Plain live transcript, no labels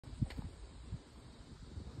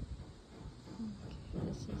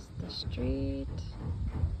street.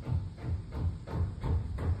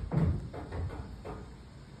 And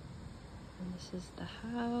this is the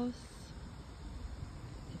house.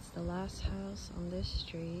 It's the last house on this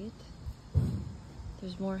street.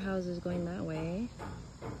 There's more houses going that way.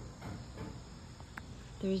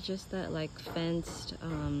 There's just that like fenced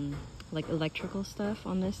like electrical stuff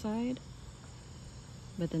on this side.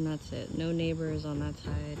 But then that's it. No neighbors on that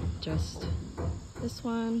side. Just this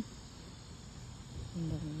one.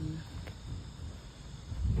 And then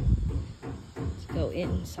let's go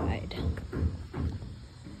inside.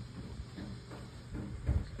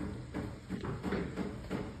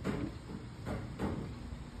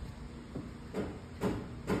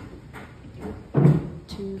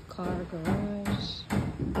 Two-car garage.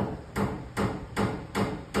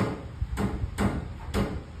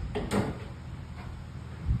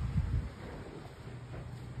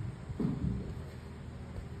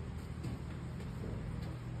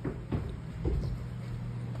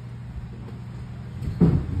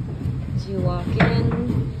 As you walk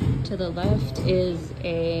in, to the left is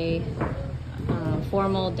a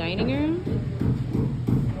formal dining room.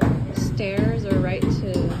 Stairs are right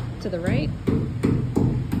to the right.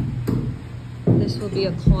 This will be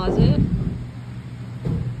a closet.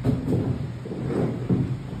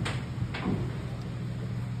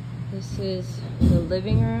 This is the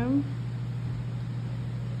living room.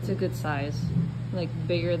 It's a good size, like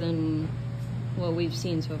bigger than what we've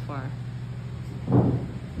seen so far.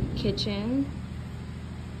 Kitchen.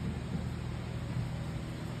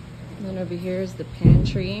 And then over here is the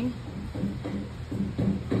pantry.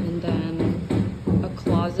 And then a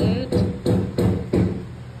closet. And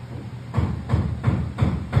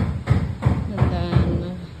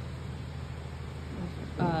then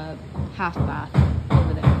a half bath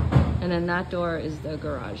over there. And then that door is the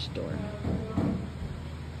garage door.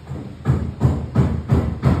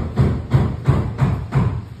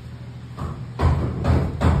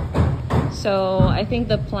 So I think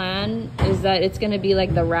the plan is that it's gonna be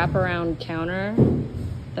like the wraparound counter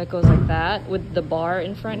that goes like that with the bar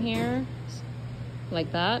in front here,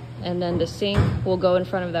 like that. And then the sink will go in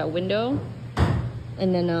front of that window.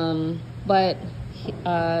 And then,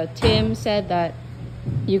 Tim said that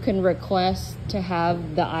you can request to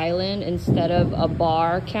have the island instead of a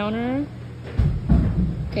bar counter.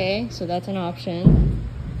 Okay, so that's an option.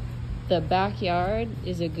 The backyard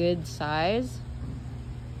is a good size.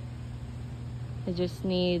 It just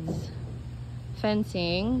needs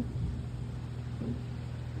fencing.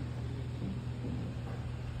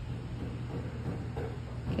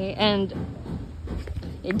 Okay, and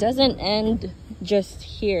it doesn't end just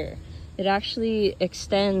here. It actually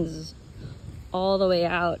extends all the way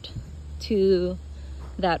out to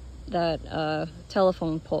that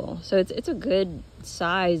telephone pole. So it's a good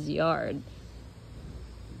size yard.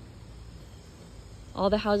 All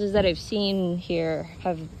the houses that I've seen here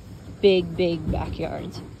have big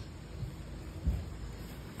backyards.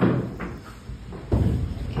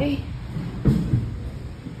 Okay.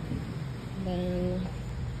 Then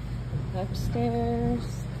upstairs.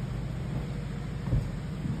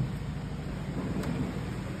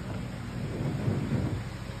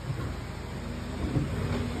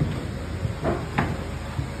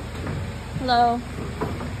 Hello.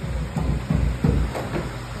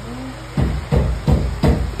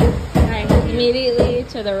 Immediately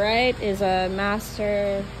to the right is a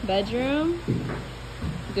master bedroom,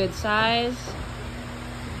 good size.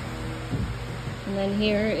 And then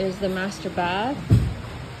here is the master bath,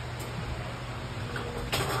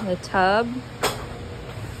 the tub,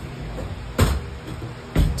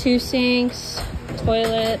 2 sinks,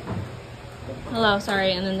 toilet. Hello,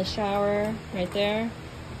 sorry, and then the shower right there.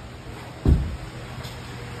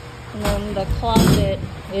 And then the closet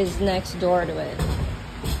is next door to it.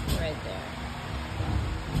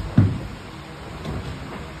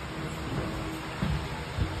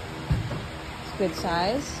 Good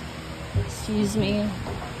size, excuse me.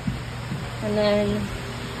 And then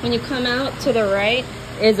when you come out to the right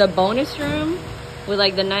is a bonus room with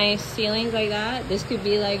like the nice ceilings like that. This could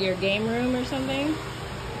be like your game room or something.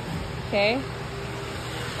 Okay,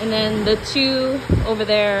 and then the 2 over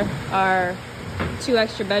there are 2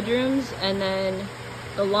 extra bedrooms, and then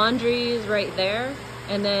the laundry is right there,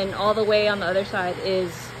 and then all the way on the other side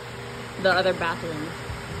is the other bathroom.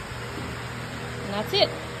 And that's it.